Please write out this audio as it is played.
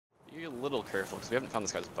little careful because we haven't found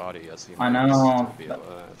this guy's body yet. So I know. Be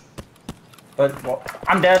alive. But well,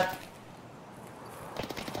 I'm dead.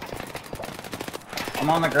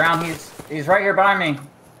 I'm on the ground. He's right here by me.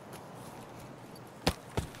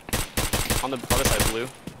 On the other side, blue.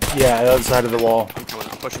 Yeah, the other side of the wall. I'm coming.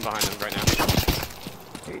 I'm pushing behind him right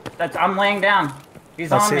now. I'm laying down.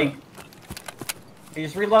 He's on me.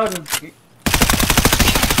 He's reloading. Is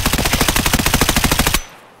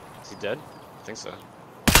he dead? I think so.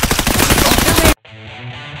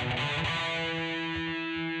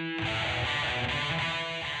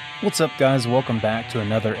 What's up, guys? Welcome back to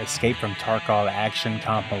another Escape from Tarkov action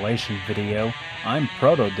compilation video. I'm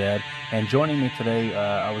Protodead, and joining me today,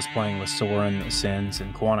 I was playing with Soren, Sins,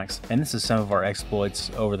 and Quanix, and this is some of our exploits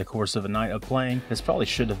over the course of a night of playing. This probably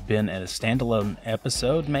should have been a standalone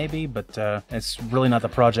episode, maybe, but it's really not the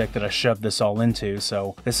project that I shoved this all into,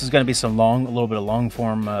 so this is going to be some a little bit of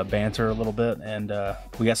long-form banter a little bit, and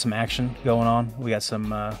we got some action going on. We got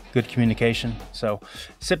some good communication, so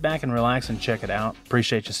sit back and relax and check it out.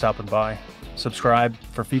 Appreciate you stopping by. Subscribe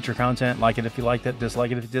for future content. Like it if you liked it,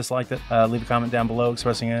 dislike it if you disliked it. Leave a comment down below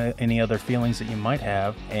expressing any other feelings that you might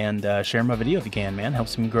have, and share my video if you can, man.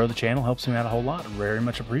 Helps me grow the channel, helps me out a whole lot. Very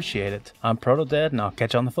much appreciate it. I'm Protodead, and I'll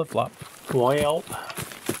catch you on the flip-flop. Well,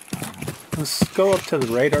 let's go up to the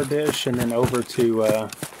radar dish and then over to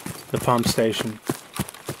the pump station.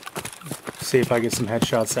 See if I get some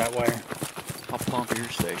headshots that way. I'll pump your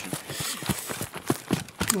station.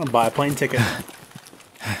 I'll buy a plane ticket.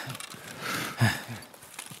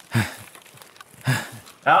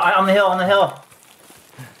 On the hill, on the hill.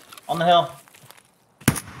 On the hill.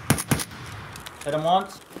 Hit him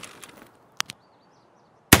once.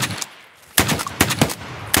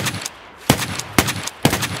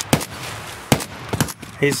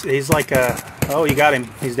 He's like oh, you got him.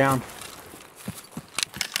 He's down.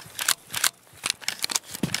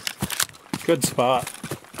 Good spot.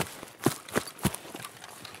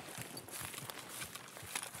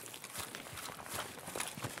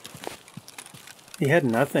 He had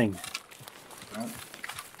nothing. Nope.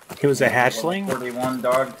 He was a hatchling. 41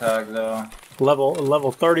 dog tag though.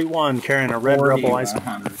 Level 31 carrying a red rebel ice.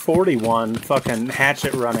 41 fucking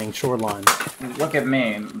hatchet running shoreline. Look at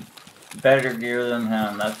me. Better gear than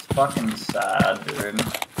him. That's fucking sad, dude.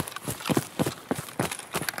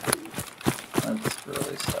 That's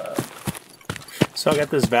really sad. So I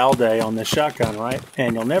got this Valday on this shotgun, right?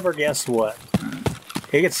 And you'll never guess what.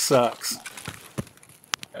 It sucks.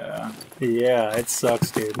 Yeah, it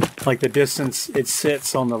sucks, dude. Like the distance it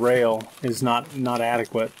sits on the rail is not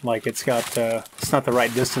adequate. Like it's got it's not the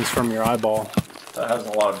right distance from your eyeball. That has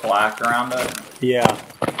a lot of black around it. Yeah.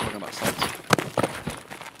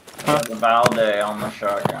 The Valday on the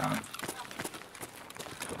shotgun.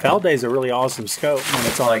 Valday's a really awesome scope when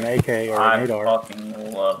it's on like, an AK or an ADAR. I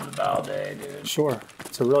fucking love the Valday, dude. Sure.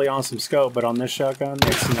 It's a really awesome scope, but on this shotgun,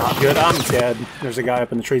 it's not good. I'm dead. There's a guy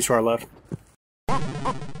up in the trees to our left.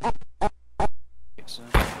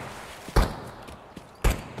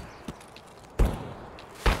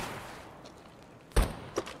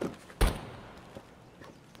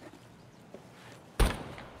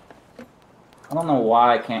 I don't know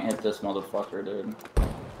why I can't hit this motherfucker, dude.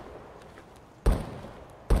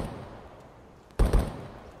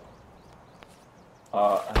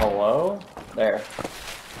 Hello? There.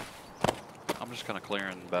 I'm just gonna clear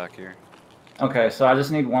in the back here. Okay, so I just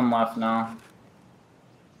need one left now.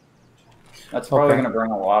 That's probably gonna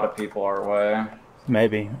bring a lot of people our way.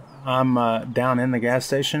 Maybe. I'm down in the gas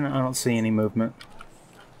station. I don't see any movement.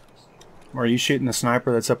 Are you shooting the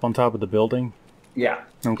sniper that's up on top of the building? Yeah.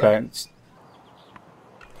 Okay. Yeah.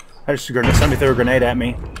 I just somebody threw a grenade at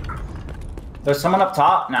me. There's someone up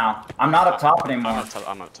top now. I'm not up top anymore.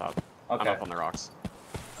 I'm up top. Okay. I'm up on the rocks.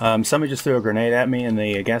 Somebody just threw a grenade at me in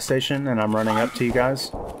the gas station, and I'm running up to you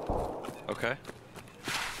guys. Okay.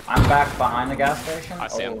 I'm back behind the gas station. I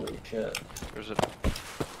see him. Holy shit. There's a...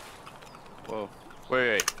 Whoa.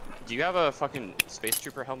 Wait. Do you have a fucking space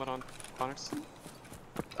trooper helmet on, Quanix?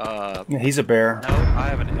 Yeah, he's a bear. No, I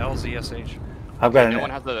have an LZSH. I've got no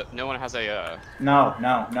one has a. No.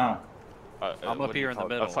 I'm up here in the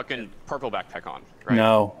middle. A fucking purple backpack on, right?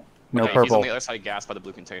 No purple. He's on the other side of gas by the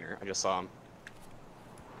blue container. I just saw him.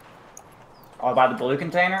 Oh, by the blue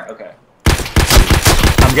container? Okay.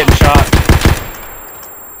 I'm getting shot.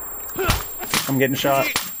 I'm getting shot.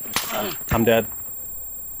 I'm dead.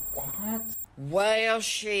 What? Well,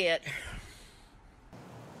 shit.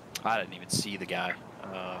 I didn't even see the guy.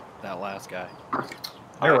 That last guy.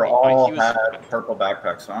 They were all had purple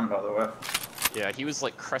backpacks on, by the way. Yeah, he was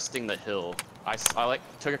like cresting the hill. I like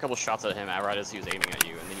took a couple shots at him right as he was aiming at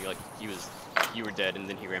you, and then you were dead, and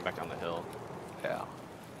then he ran back down the hill. Yeah.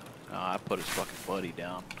 No, Nah, I put his fucking buddy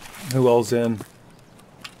down. Who all's in?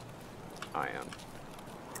 I am.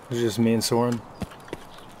 It's just me and Soren.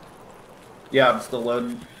 Yeah, I'm still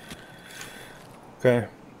loading. Okay.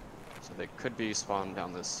 So they could be spawned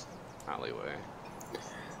down this alleyway.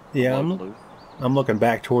 Yeah, I'm looking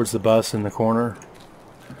back towards the bus in the corner.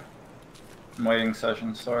 I'm waiting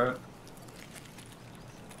session start.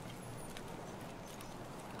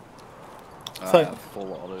 I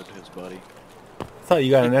full autoed his buddy. I thought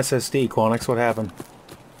you got an SSD, Quanix. What happened?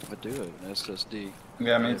 I do have an SSD.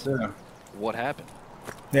 Yeah, me too. What happened?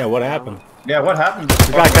 Yeah, what happened? Yeah, what happened?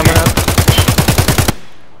 The guy coming up.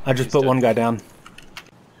 I just put dead. one guy down.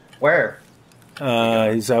 Where?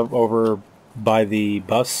 He's over by the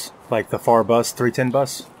bus, like the far bus, 310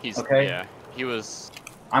 bus. He's Okay. Yeah, he was.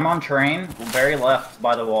 I'm on train, very left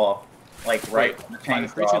by the wall. Like right Wait, on the by train the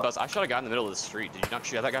 310 stop. bus. I shot a guy in the middle of the street. Did you not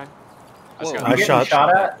shoot at that guy? Whoa. got- I'm getting shot-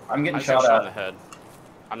 shot at? I'm I getting just got shot shot in the at. head.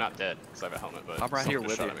 I'm not dead because I have a helmet, but I'm right here something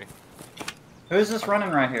with shot you. at me. Who's this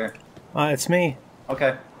running right here? It's me.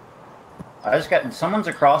 Okay. I just got... Someone's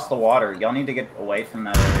across the water. Y'all need to get away from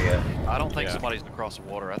that area. I don't think Yeah. somebody's across the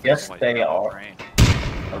water. I think Yes, somebody's they down the are. train.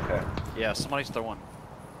 Okay. Yeah, somebody's throwing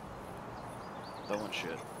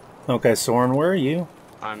shit. Okay, Soren, where are you?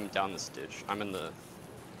 I'm down this ditch. I'm in the.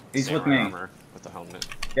 He's with samurai me. armor with the helmet.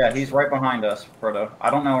 Yeah, he's right behind us, Proto. I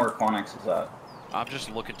don't know where Quanix is at. I'm just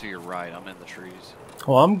looking to your right. I'm in the trees.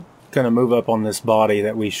 Well, I'm gonna move up on this body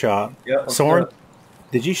that we shot. Yep, let's Soren, do it.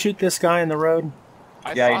 did you shoot this guy in the road?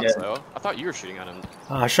 I Yeah, he thought did. so. I thought you were shooting at him.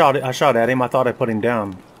 I shot at him. I thought I put him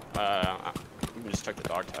down. You can just check the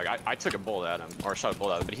dog tag. I took a bullet at him, or shot a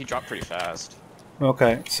bullet at him, but he dropped pretty fast.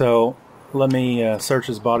 Okay, so let me search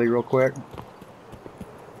his body real quick.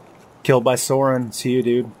 Killed by Soren. It's you,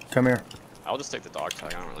 dude. Come here. I'll just take the dog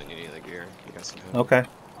tag. I don't really need any of the gear. You guys can have it. Okay.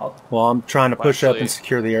 I'll- Well, I'm trying to Well, push up actually- and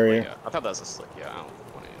secure the Wait, area. yeah. I thought that was a slick. Yeah, I don't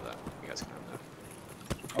want any of that. You guys can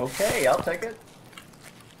have that. Okay, I'll take it.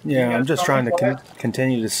 Yeah, You I'm guys just tell trying me to what?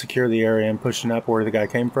 continue to secure the area and pushing up where the guy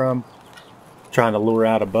came from. Trying to lure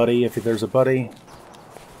out a buddy if there's a buddy.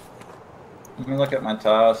 Let me look at my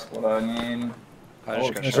task, what I need. I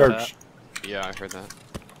just got shot Search. at. Yeah, I heard that.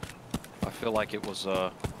 I feel like it was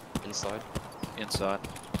Inside. inside.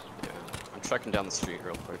 Yeah. I'm trekking down the street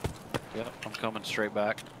real quick. Yep, I'm coming straight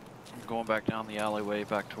back. I'm going back down the alleyway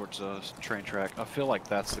back towards the train track. I feel like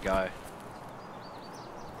that's the guy.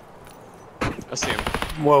 I see him.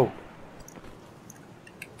 Whoa.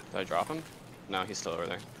 Did I drop him? No, he's still over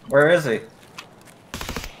there. Where is he?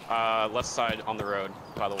 Left side on the road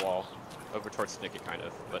by the wall, over towards Snicket, kind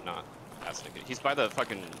of, but not at Snicket. He's by the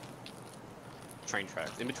fucking train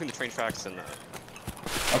tracks, in between the train tracks and the.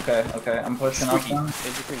 Okay, okay, I'm pushing up Squeaky. then. In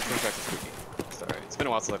between the train tracks and Squeaky. It's alright. It's been a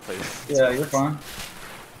while since I played. Yeah, you're fine.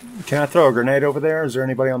 Can I throw a grenade over there? Is there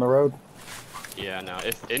anybody on the road? Yeah, no.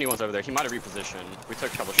 If anyone's over there, he might have repositioned. We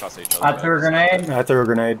took a couple shots at each other. I but threw a it's not- grenade. I threw a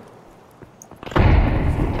grenade.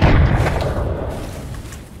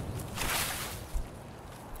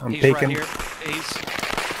 I'm He's peeking. right here.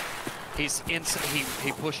 He's inside.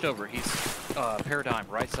 He pushed over. He's paradigm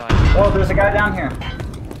right side. Oh, there's a guy down here.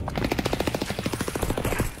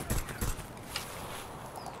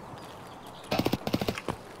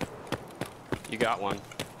 You got one.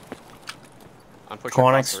 I'm pushing Quanix.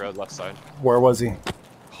 across the road, left side. Where was he?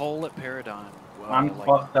 Hole at paradigm. I'm like,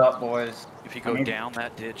 fucked up, boys. if you I go mean- down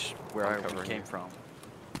that ditch where I'm we covering came you. from,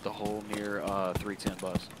 the hole near 310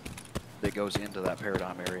 bus that goes into that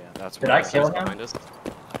paradigm area. That's Did where I kill him? Behind us.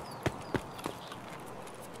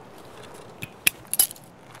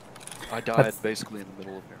 I died basically in the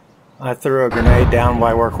middle of there. I threw a grenade down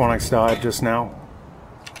by where Quanix died just now.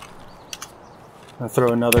 I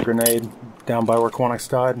threw another grenade down by where Quanix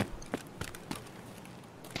died.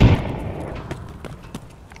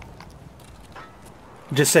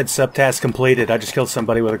 Just said subtask completed. I just killed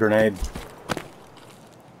somebody with a grenade.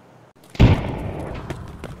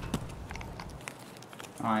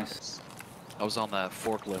 Nice. I was on that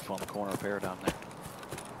forklift on the corner of paradigm there.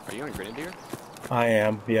 Are you on Grenadier? I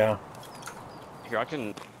am, yeah. Here, I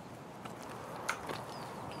can.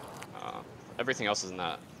 Everything else is in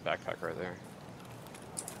that backpack right there.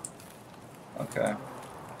 Okay.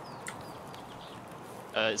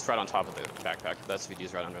 It's right on top of the backpack. The SVD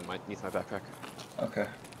is right underneath my backpack. Okay.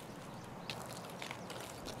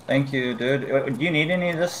 Thank you, dude. Do you need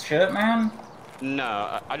any of this shit, man?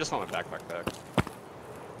 No, I just want my backpack back.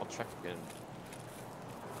 I'll check again.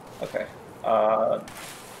 Okay.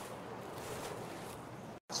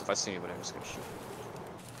 So if I see anybody, I'm just gonna shoot.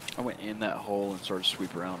 I went in that hole and started to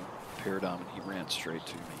sweep around paradigm, and he ran straight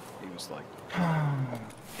to me. He was like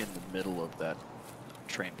in the middle of that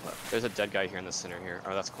train platform. There's a dead guy here in the center here.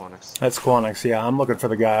 Oh, that's Quanix. That's Quanix, yeah. I'm looking for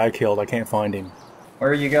the guy I killed. I can't find him.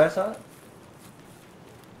 Where are you guys at?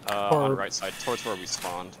 On the right side, towards where we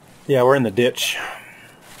spawned. Yeah, we're in the ditch.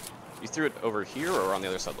 You threw it over here or on the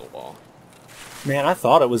other side of the wall? Man, I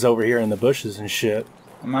thought it was over here in the bushes and shit.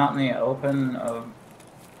 I'm out in the open of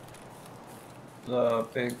the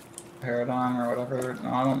big paradigm or whatever.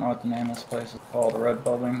 No, I don't know what the name of this place is called. The red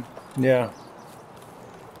building. Yeah.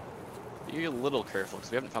 Be a little careful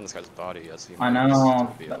because we haven't found this guy's body yet. So I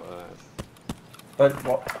know. Be alive. But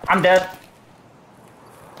well, I'm dead.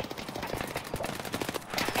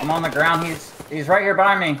 I'm on the ground. He's right here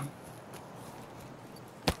by me.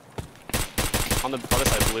 On the other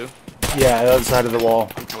side, blue. Yeah, the other side of the wall.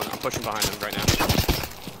 I'm pushing behind him right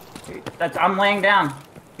now. I'm laying down.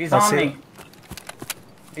 He's on me.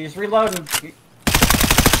 He's reloading. Is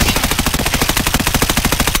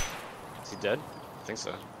he dead? I think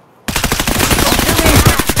so.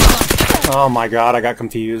 Oh my god, I got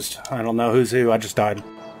confused. I don't know who's who. I just died.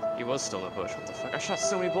 He was still in the bush. What the fuck? I shot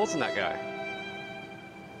so many bullets in that guy.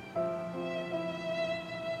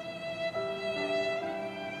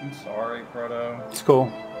 I'm sorry, Proto. It's cool.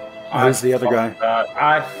 Who's the other guy?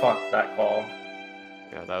 I fucked that call.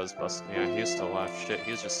 Yeah, that was busted. Yeah, he was still alive. Shit,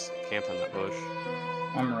 he was just camping in that bush.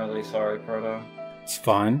 I'm really sorry, Proto. It's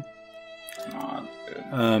fine. It's not,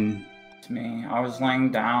 dude. It's me. I was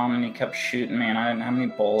laying down and he kept shooting me and I didn't have any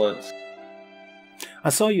bullets. I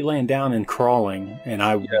saw you laying down and crawling, and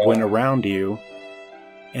I went around you,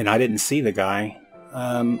 and I didn't see the guy.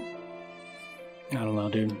 I don't know,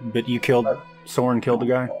 dude. But you killed... Soren killed the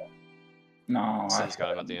guy? No, Someone's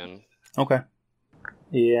got him at the end. Okay.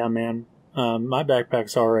 Yeah, man. My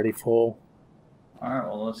backpack's already full. Alright,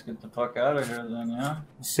 well, let's get the fuck out of here then, yeah?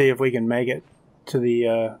 See if we can make it to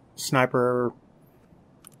the sniper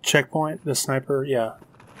checkpoint. The sniper, yeah.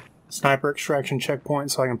 Sniper extraction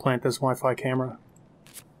checkpoint so I can plant this Wi-Fi camera.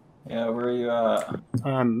 Yeah, where are you at?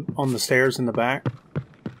 I'm on the stairs in the back.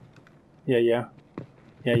 Yeah.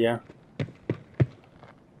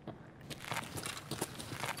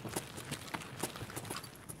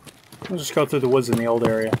 We'll just go through the woods in the old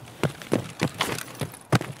area.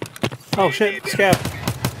 Oh shit, scav.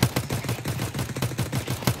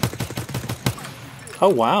 Oh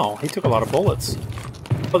wow, he took a lot of bullets.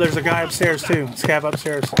 Oh, there's a guy upstairs too. Scav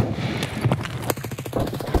upstairs.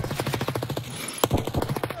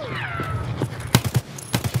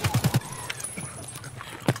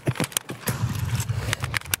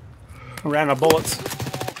 Ran out of bullets.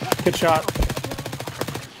 Good shot.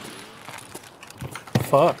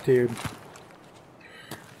 Fuck, dude.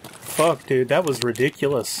 Fuck, dude. That was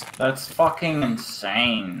ridiculous. That's fucking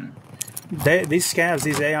insane. These scavs,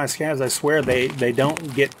 these AI scavs, I swear they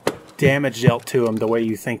don't get damage dealt to them the way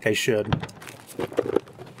you think they should.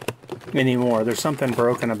 Anymore. There's something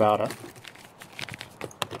broken about it.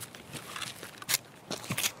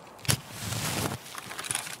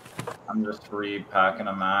 I'm just repacking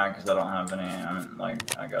a mag because I don't have any.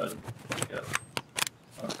 I gotta get.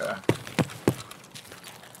 Okay.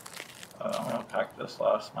 I'm gonna pack this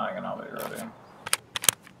last mag and I'll be ready.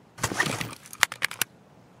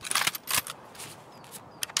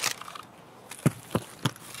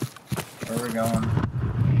 Where are we going?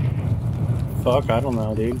 Fuck, I don't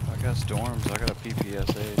know, dude. I got storms. I got a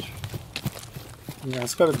PPSH. Yeah,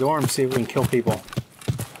 let's go to dorm, see if we can kill people.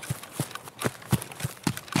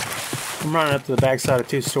 I'm running up to the backside of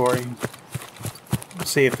 2-story.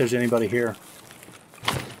 See if there's anybody here.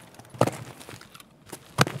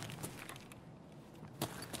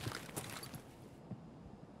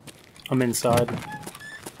 I'm inside.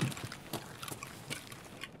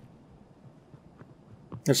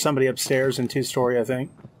 There's somebody upstairs in 2-story, I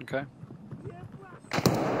think. Okay.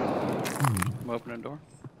 I'm opening a door.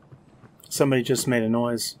 Somebody just made a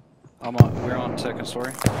noise. We're on 2nd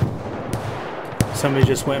story. Somebody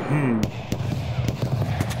just went,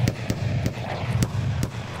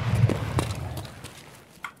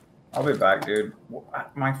 I'll be back, dude.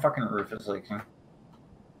 My fucking roof is leaking.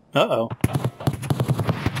 Uh-oh.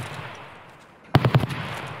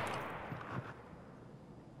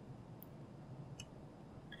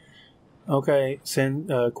 Okay,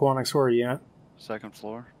 Quanix, where are you at? 2nd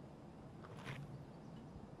floor.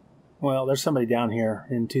 Well, there's somebody down here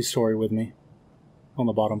in 2-story with me. On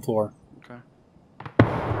the bottom floor. Okay.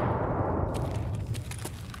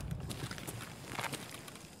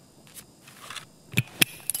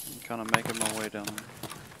 I'm kind of making my way down there.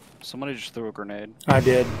 Somebody just threw a grenade. I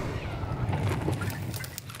did.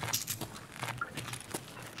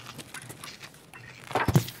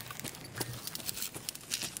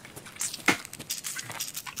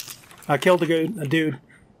 I killed a dude.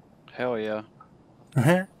 Hell yeah.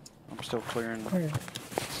 Uh-huh. I'm still clearing.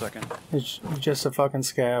 Second. It's just a fucking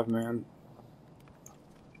scav, man.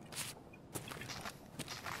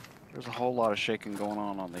 There's a whole lot of shaking going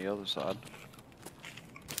on the other side.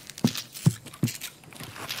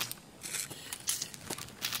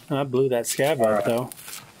 I blew that scav out, though.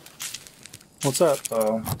 What's up?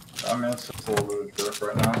 So, I'm in full loot roof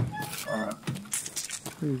right now. Alright.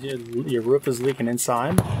 Your roof is leaking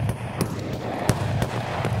inside?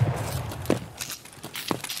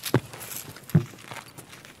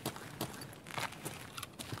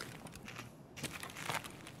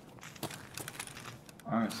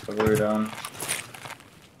 Alright, so we're done.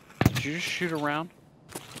 Did you just shoot around?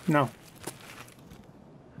 No.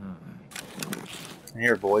 I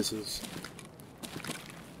hear voices.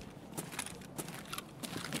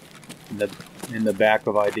 In the back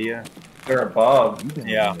of Idea. They're above.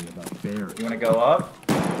 Yeah. You wanna go up?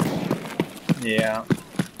 Yeah.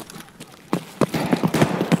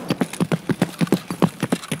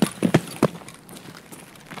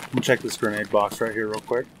 Let me check this grenade box right here real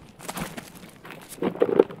quick.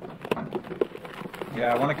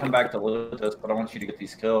 Yeah, I wanna come back to loot this, but I want you to get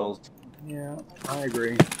these kills. Yeah, I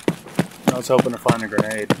agree. I was hoping to find a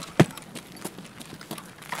grenade.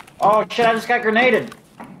 Oh shit, I just got grenaded!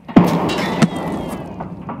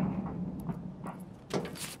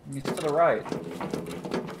 He's to the right.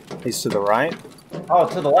 He's to the right? Oh,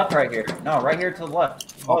 to the left right here. No, right here to the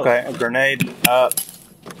left. Close. Okay, a grenade up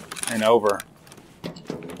and over.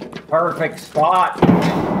 Perfect spot!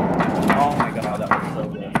 Oh my god, that was so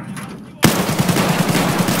good.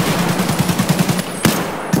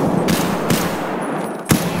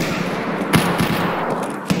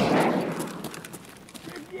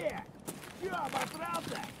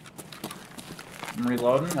 I'm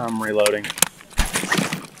reloading. I'm reloading.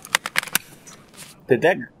 Did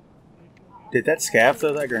that scav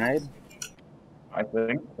throw that grenade? I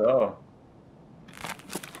think so.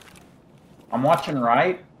 I'm watching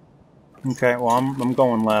right. Okay, well I'm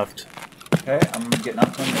going left. Okay, I'm getting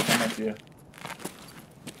up to him to come with you.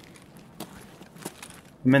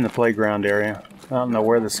 I'm in the playground area. I don't know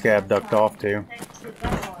where the scav ducked off to.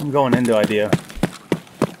 I'm going into Idea.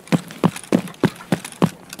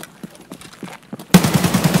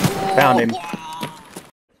 Found him.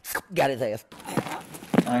 Got his ass.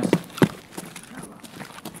 Nice.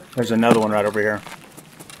 There's another one right over here.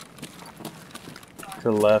 To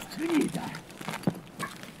the left.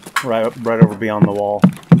 Right over beyond the wall.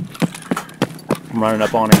 I'm running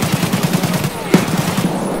up on him.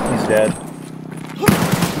 He's dead.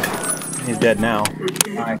 He's dead now.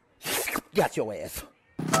 Nice. Got your ass.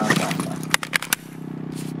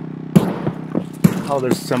 Oh,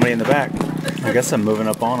 there's somebody in the back. I guess I'm moving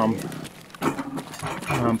up on them.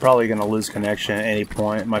 I'm probably going to lose connection at any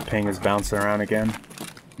point. My ping is bouncing around again.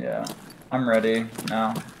 Yeah, I'm ready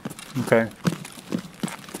now. Okay.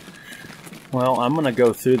 Well, I'm going to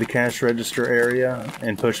go through the cash register area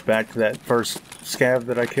and push back to that first scav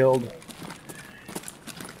that I killed.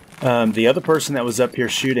 The other person that was up here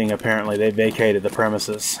shooting, apparently, they vacated the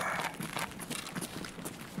premises.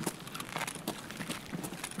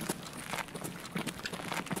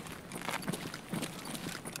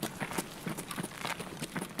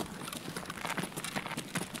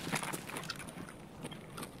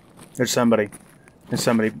 There's somebody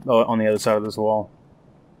on the other side of this wall.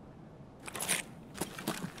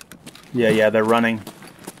 Yeah, they're running.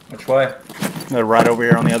 Which way? They're right over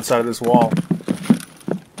here on the other side of this wall.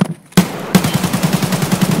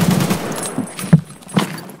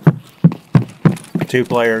 Two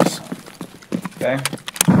players. Okay.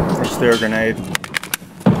 Just threw a grenade.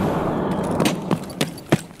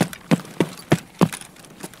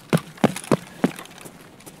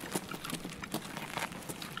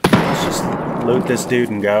 Let's just loot this dude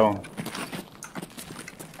and go.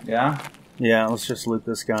 Yeah? Yeah, let's just loot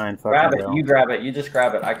this guy and fucking Grab it. go. You grab it. You just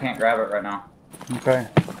grab it. I can't grab it right now. Okay.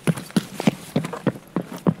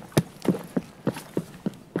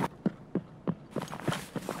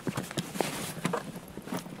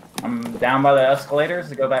 I'm down by the escalators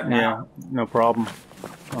to go back now. Yeah, no problem.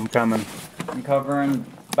 I'm coming. I'm covering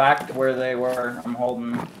back to where they were. I'm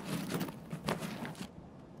holding.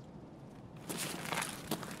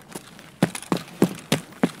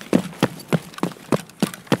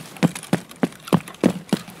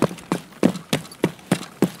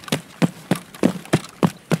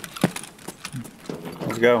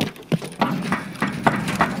 Let's go.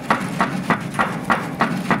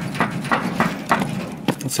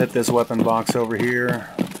 Let's hit this weapon box over here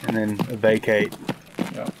and then vacate.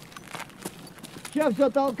 Yep. Сейчас все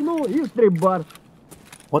толкну и в стрип-бар.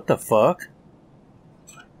 What the fuck?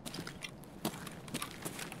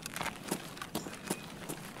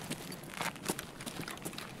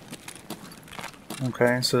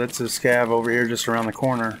 Okay, so that's a scav over here just around the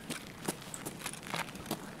corner.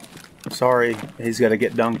 Sorry, he's got to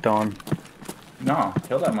get dunked on. No,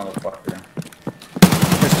 kill that motherfucker.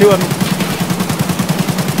 There's two of them.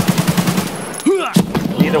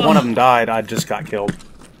 Neither one of them died. I just got killed.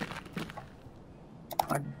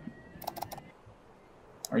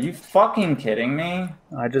 Are you fucking kidding me?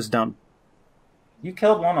 I just dumped. You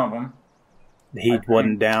killed one of them. He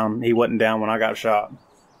wasn't down. He wasn't down when I got shot.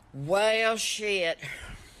 Well, shit.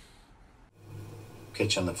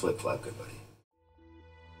 Catch you on the flip-flop, good buddy.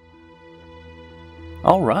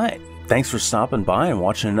 All right. Thanks for stopping by and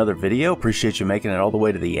watching another video. Appreciate you making it all the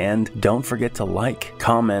way to the end. Don't forget to like,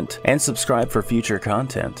 comment, and subscribe for future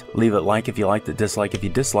content. Leave a like if you liked it, dislike if you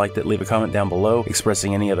disliked it. Leave a comment down below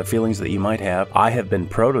expressing any other feelings that you might have. I have been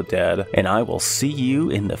Protodead, and I will see you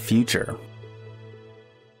in the future.